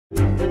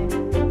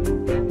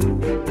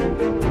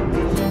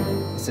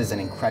is an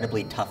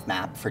incredibly tough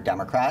map for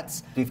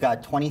Democrats. We've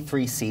got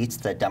 23 seats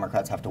that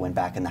Democrats have to win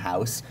back in the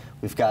House.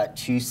 We've got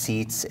 2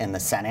 seats in the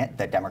Senate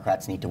that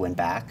Democrats need to win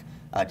back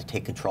to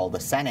take control of the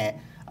Senate.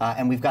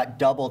 And we've got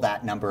double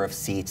that number of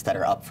seats that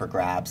are up for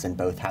grabs in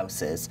both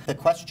houses. The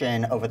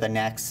question over the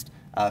next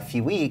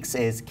few weeks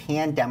is,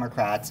 can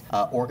Democrats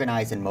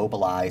organize and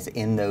mobilize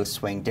in those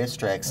swing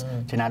districts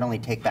to not only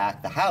take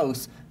back the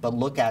House, but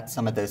look at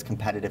some of those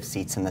competitive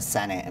seats in the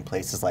Senate in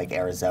places like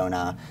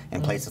Arizona, in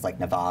places like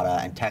Nevada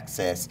and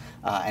Texas,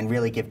 and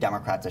really give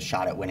Democrats a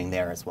shot at winning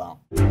there as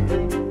well.